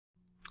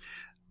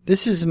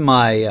This is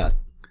my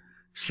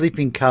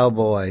sleeping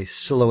cowboy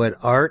silhouette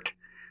art.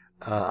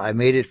 I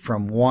made it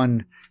from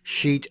one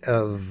sheet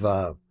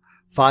of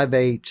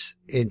 5/8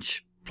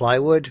 inch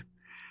plywood.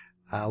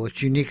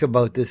 What's unique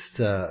about this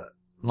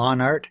lawn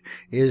art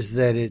is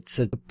that it's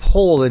a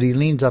pole that he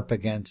leans up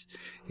against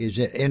is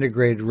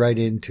integrated right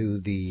into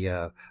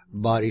the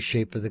body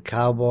shape of the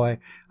cowboy.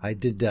 I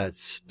did that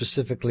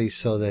specifically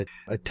so that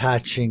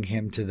attaching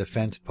him to the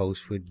fence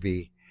post would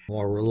be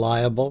more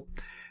reliable.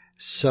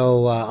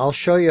 So I'll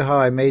show you how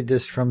I made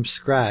this from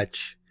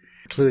scratch,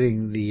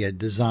 including the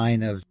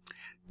design of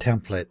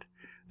template.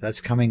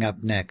 That's coming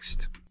up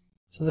next.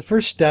 So the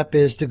first step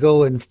is to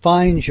go and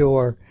find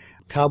your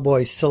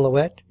cowboy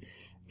silhouette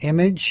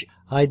image.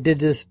 I did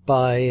this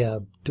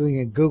by doing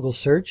a Google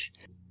search.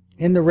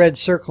 In the red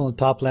circle in the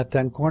top left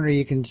hand corner,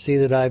 you can see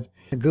that in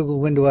the Google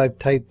window I've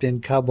typed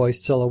in cowboy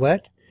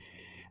silhouette,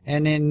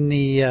 and in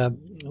the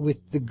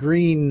with the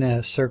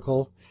green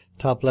circle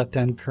top left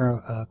hand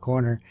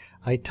corner,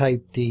 I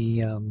typed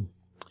the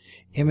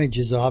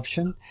images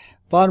option.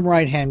 Bottom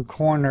right hand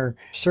corner,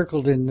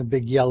 circled in the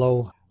big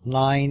yellow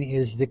line,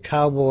 is the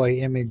cowboy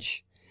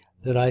image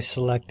that I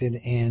selected,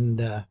 and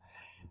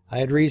I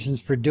had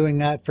reasons for doing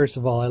that. First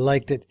of all, I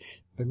liked it,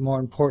 but more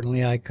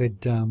importantly, I could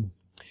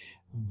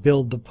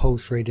build the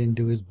post right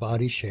into his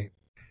body shape.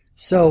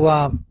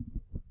 So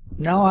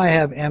now I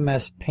have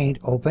MS Paint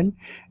open,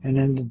 and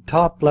in the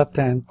top left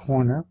hand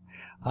corner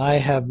I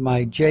have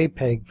my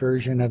JPEG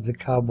version of the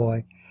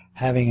cowboy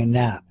having a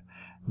nap.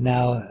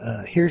 Now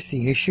here's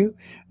the issue.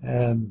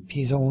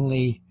 He's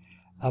only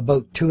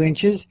about 2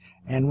 inches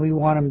and we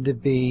want him to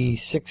be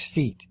 6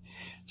 feet.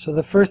 So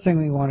the first thing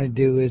we want to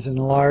do is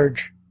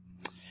enlarge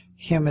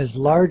him as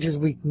large as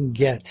we can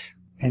get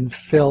and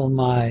fill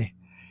my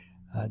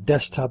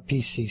desktop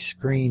PC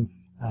screen.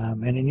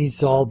 And it needs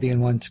to all be in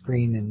one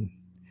screen, and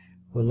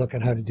we'll look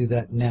at how to do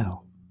that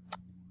now.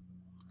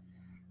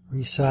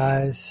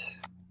 Resize.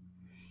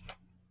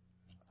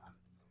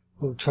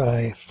 We'll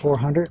try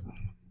 400.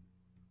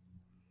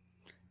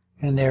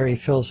 And there he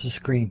fills the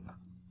screen.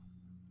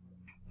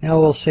 Now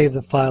we'll save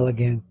the file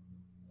again.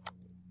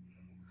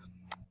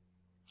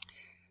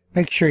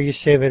 Make sure you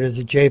save it as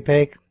a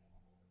JPEG.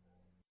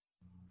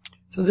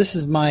 So this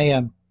is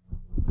my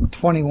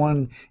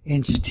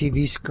 21-inch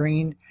TV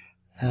screen.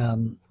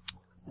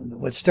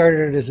 What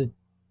started as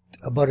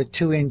about a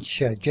 2-inch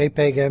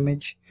JPEG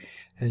image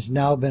has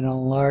now been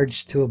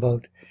enlarged to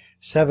about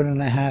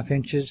 7.5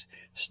 inches.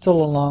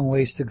 Still a long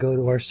ways to go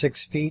to our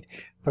 6 feet,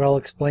 but I'll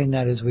explain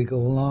that as we go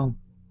along.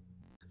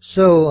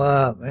 So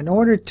in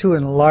order to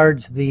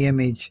enlarge the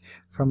image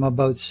from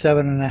about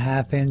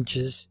 7.5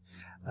 inches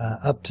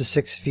up to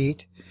 6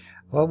 feet,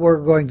 what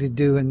we're going to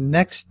do in the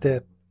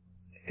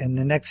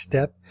next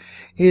step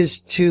is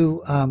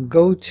to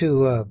go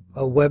to a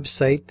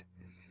website,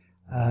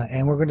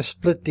 and we're going to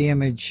split the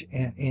image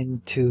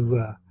into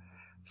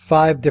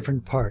 5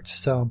 different parts.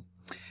 So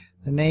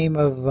the name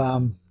of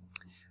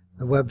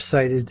the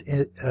website is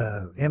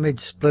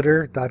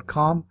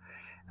imagesplitter.com.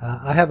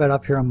 I have it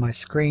up here on my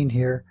screen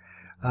here.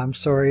 I'm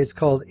sorry, it's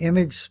called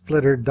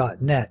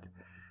imagesplitter.net,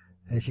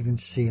 as you can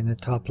see in the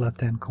top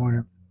left hand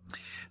corner.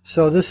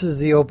 So this is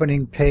the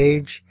opening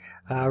page.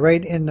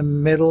 Right in the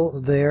middle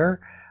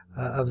there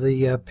of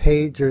the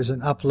page, there's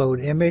an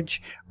upload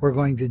image. We're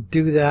going to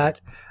do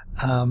that.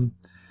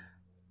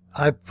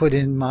 I put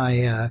in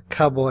my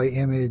cowboy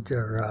image,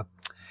 or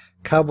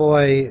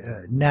cowboy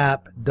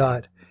nap.png,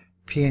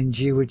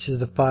 which is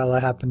the file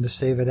I happen to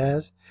save it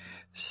as.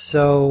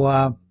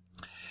 So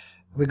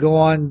we go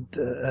on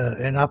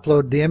and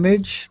upload the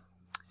image.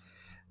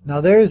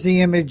 Now there's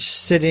the image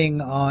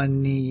sitting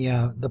on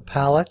the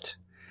palette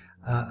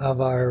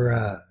of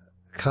our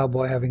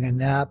cowboy having a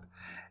nap,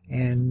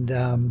 and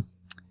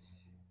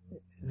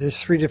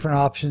there's 3 different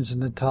options in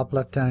the top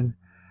left hand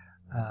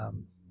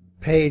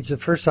page. The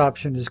first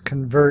option is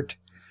convert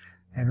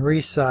and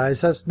resize.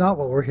 That's not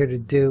what we're here to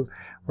do.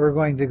 We're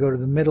going to go to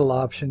the middle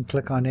option,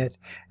 click on it,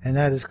 and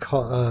that is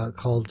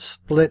called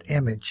split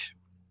image.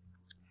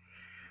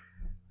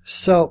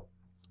 So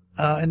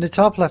in the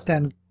top left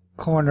hand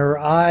corner,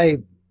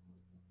 I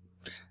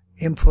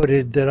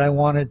inputted that I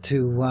wanted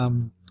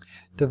to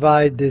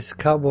divide this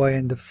cowboy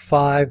into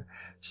 5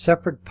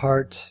 separate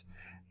parts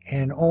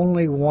and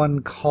only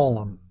 1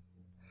 column.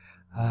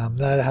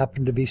 That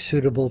happened to be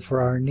suitable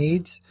for our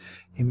needs.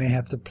 You may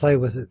have to play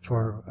with it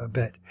for a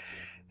bit.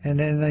 And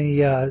then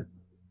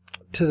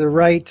to the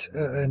right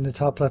in the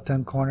top left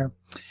hand corner,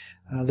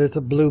 there's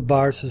a blue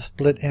bar, it's a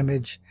split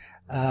image,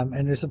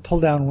 and there's a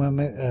pull down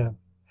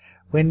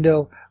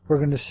window. We're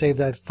going to save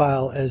that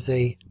file as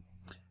a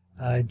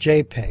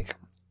JPEG.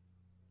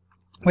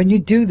 When you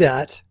do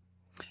that,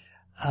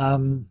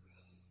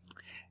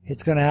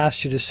 it's going to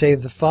ask you to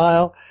save the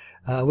file,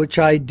 which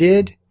I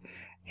did,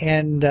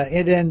 and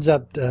it ends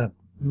up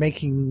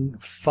making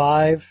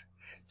 5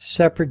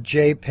 separate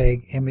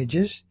JPEG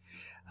images.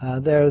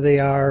 There they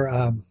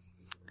are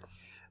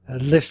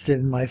listed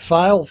in my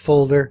file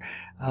folder,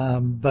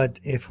 but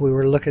if we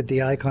were to look at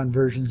the icon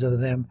versions of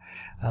them,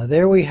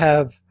 there we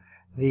have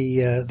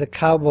the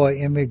Cowboy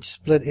image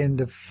split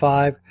into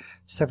 5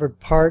 separate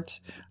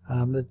parts.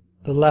 The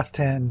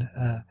left-hand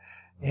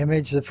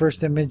image, the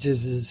first image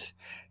is his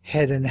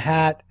head and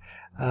hat.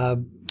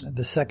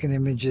 The second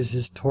image is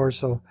his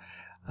torso.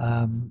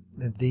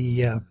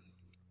 The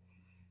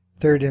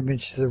third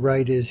image to the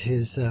right is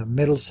his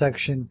middle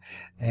section,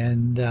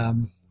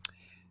 and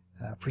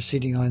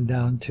proceeding on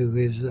down to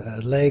his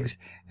legs,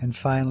 and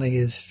finally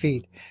his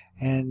feet.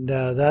 And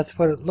that's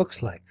what it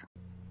looks like.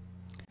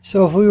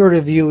 So if we were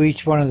to view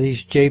each one of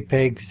these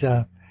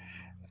JPEGs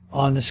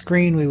on the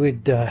screen, we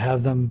would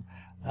have them,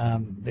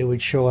 they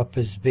would show up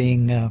as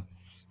being about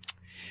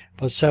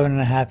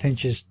 7.5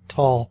 inches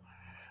tall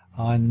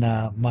on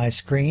my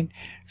screen.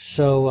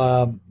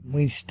 So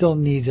we still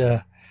need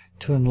to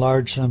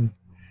enlarge them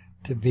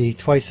to be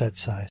twice that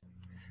size.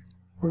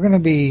 We're going to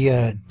be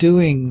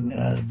doing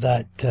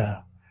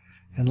that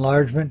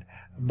enlargement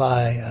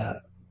by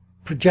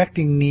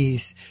projecting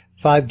these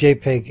 5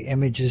 JPEG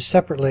images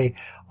separately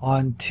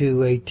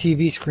onto a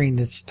TV screen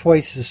that's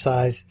twice the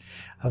size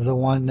of the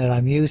one that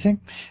I'm using.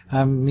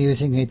 I'm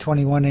using a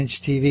 21-inch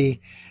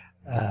TV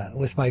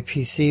with my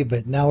PC,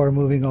 but now we're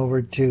moving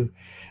over to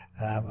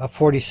a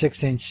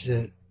 46-inch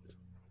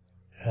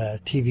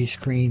TV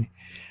screen,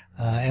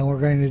 and we're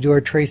going to do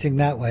our tracing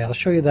that way. I'll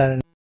show you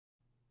that.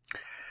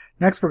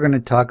 Next, we're going to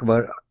talk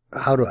about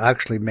how to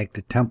actually make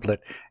the template,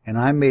 and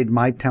I made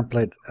my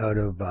template out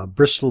of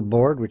Bristol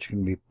Board, which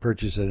can be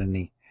purchased at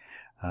any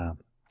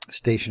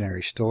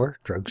stationery store,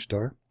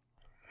 drugstore.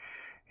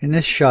 In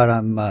this shot,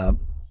 I'm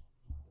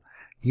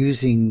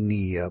using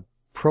the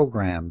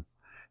program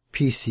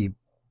PC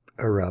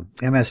or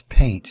MS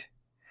Paint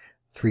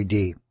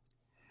 3D,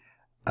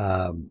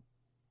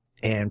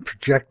 and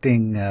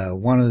projecting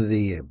one of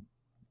the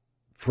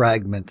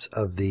fragments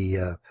of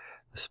the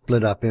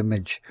split up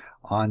image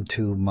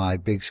onto my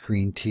big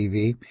screen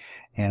TV,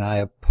 and I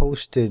have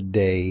posted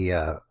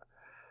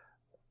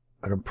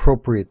an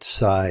appropriate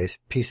size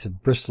piece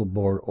of Bristol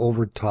board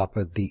over top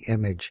of the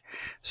image,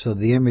 so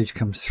the image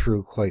comes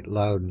through quite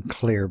loud and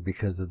clear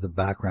because of the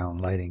background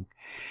lighting.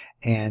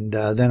 And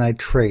then I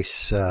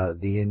trace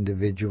the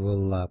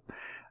individual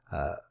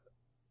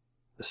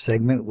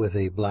segment with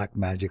a black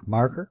magic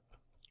marker,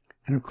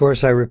 and of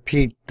course I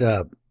repeat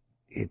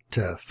it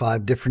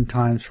 5 different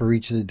times for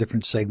each of the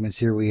different segments.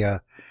 Here we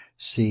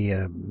see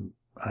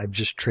I've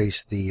just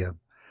traced the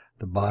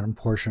bottom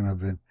portion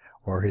of it,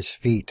 or his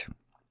feet.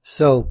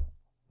 So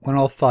when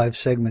all 5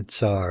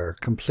 segments are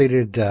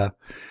completed,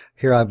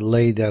 here I've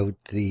laid out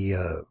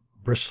the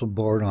Bristol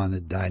board on the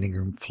dining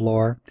room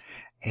floor,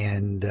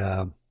 and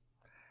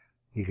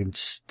you can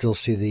still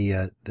see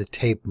the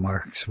tape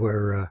marks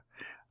where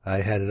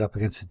I had it up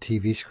against the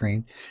TV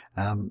screen.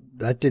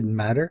 That didn't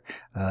matter.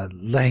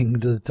 Laying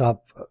to the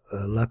top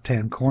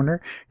left-hand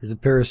corner is a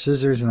pair of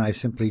scissors, and I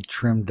simply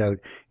trimmed out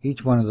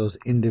each one of those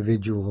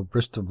individual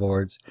Bristol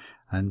boards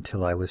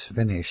until I was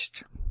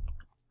finished.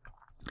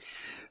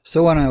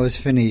 So when I was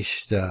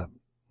finished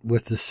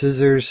with the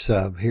scissors,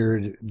 here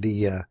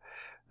the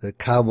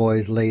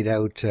Cowboys laid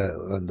out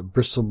on the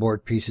Bristol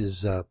board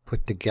pieces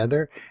put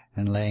together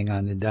and laying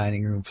on the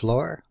dining room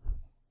floor.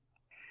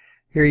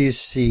 Here you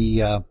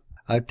see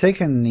I've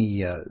taken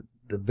the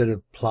bit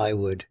of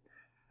plywood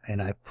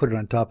and I put it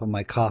on top of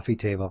my coffee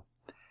table.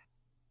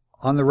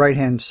 On the right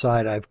hand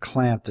side, I've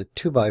clamped a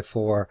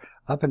 2x4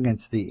 up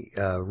against the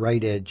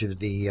right edge of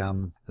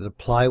the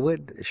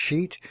plywood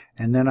sheet,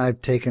 and then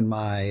I've taken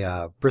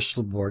my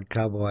Bristol board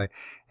Cowboy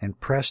and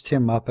pressed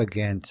him up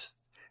against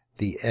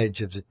the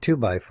edge of the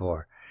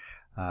 2x4.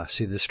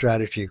 See, the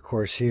strategy, of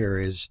course, here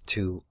is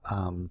to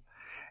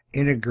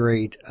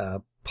integrate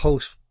a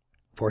post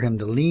for him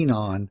to lean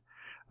on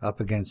up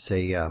against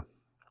the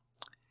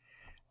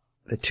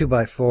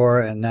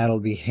 2x4, and that'll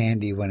be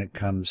handy when it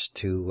comes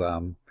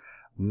to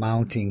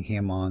mounting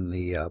him on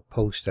the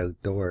post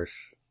outdoors.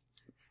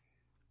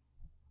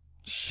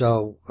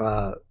 So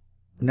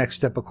next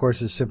step, of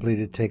course, is simply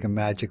to take a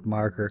magic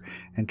marker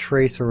and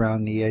trace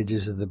around the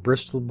edges of the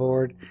Bristol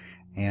board,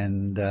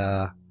 and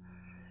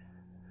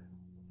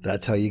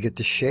that's how you get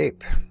the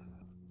shape.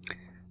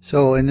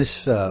 So in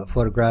this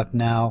photograph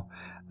now,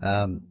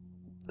 the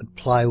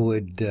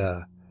plywood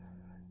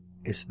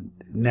is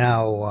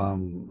now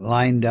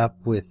lined up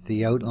with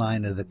the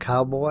outline of the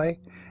Cowboy,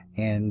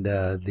 and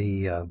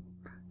the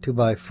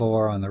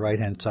 2x4 on the right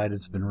hand side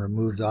has been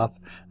removed off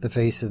the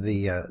face of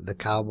the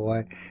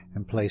Cowboy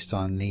and placed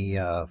on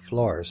the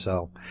floor.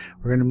 So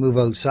we're going to move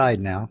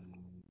outside now.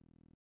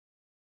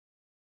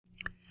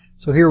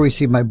 So here we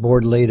see my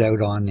board laid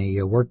out on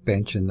a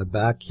workbench in the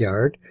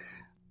backyard.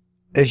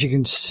 As you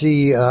can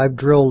see, I've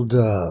drilled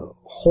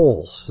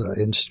holes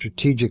in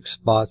strategic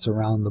spots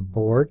around the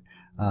board.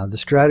 The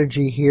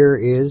strategy here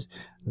is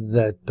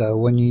that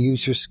when you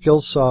use your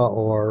skill saw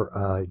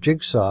or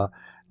jigsaw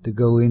to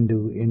go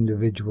into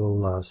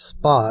individual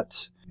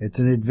spots, it's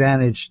an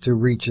advantage to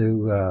reach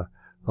a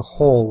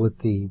hole with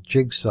the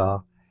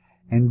jigsaw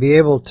and be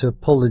able to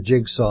pull the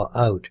jigsaw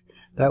out.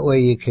 That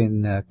way you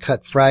can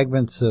cut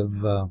fragments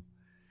of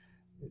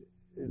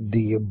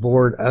the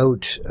board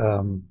out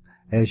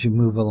as you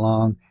move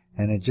along,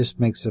 and it just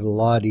makes it a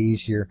lot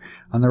easier.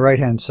 On the right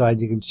hand side,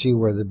 you can see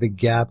where the big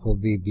gap will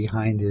be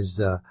behind his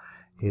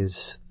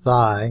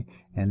thigh,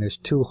 and there's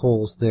 2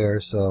 holes there,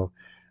 so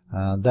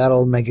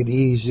that'll make it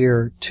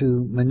easier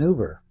to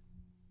maneuver.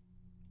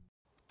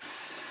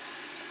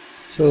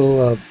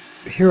 So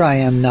here I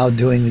am now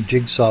doing the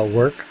jigsaw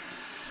work.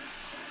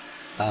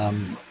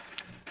 The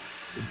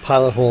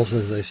pilot holes,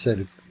 as I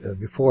said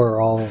before,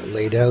 are all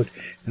laid out,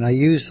 and I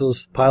use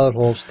those pilot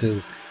holes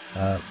to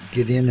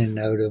get in and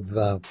out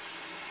of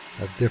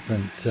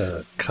different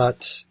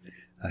cuts.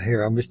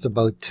 Here I'm just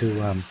about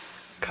to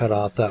cut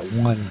off that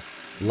one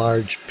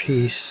large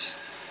piece,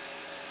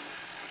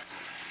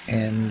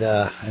 and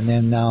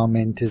then now I'm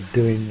into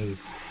doing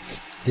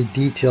the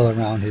detail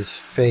around his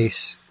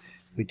face,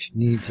 which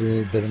needs a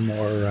little bit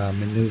more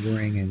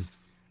maneuvering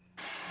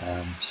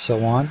and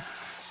so on.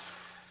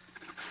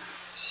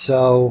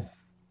 So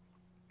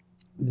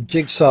the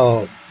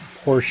jigsaw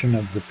portion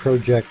of the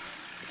project,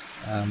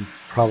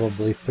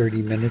 probably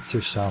 30 minutes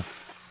or so,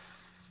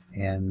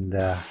 and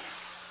a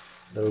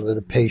little bit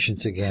of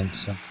patience again.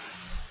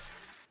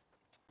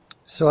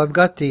 So I've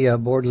got the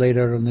board laid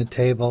out on the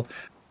table,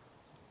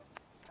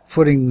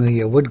 putting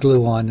the wood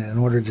glue on in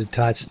order to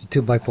attach the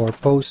 2x4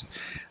 post.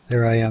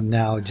 There I am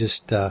now,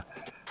 just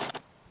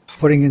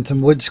putting in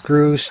some wood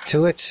screws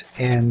to it,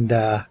 and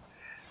now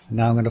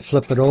I'm going to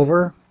flip it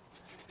over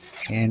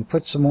and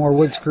put some more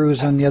wood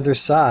screws on the other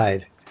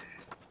side.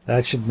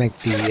 That should make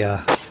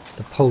the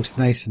post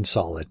nice and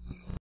solid.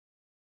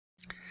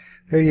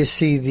 There you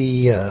see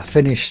the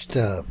finished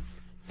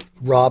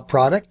raw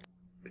product.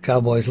 The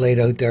Cowboy's laid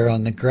out there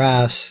on the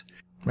grass.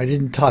 I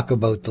didn't talk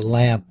about the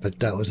lamp, but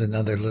that was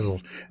another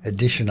little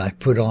addition I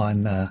put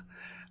on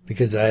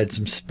because I had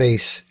some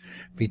space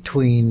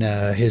between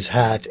his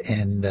hat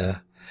and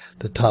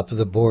the top of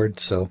the board,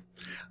 so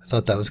I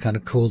thought that was kind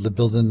of cool to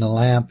build in the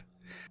lamp.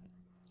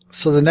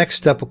 So the next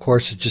step, of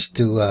course, is just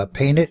to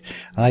paint it.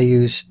 I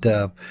used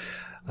an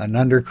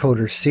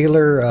undercoat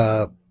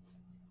sealer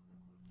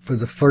for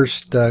the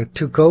first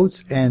 2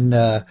 coats, and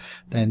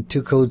then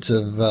 2 coats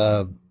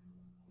of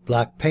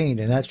black paint,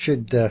 and that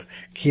should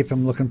keep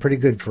him looking pretty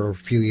good for a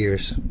few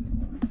years.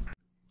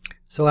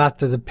 So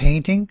after the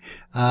painting,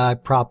 I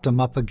propped him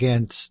up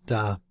against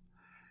the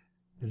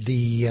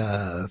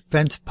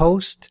fence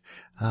post.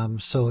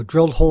 So it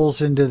drilled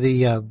holes into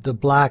the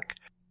black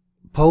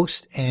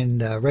post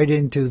and right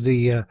into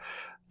the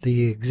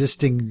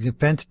existing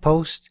fence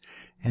post,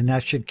 and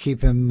that should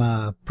keep him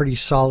pretty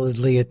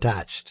solidly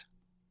attached.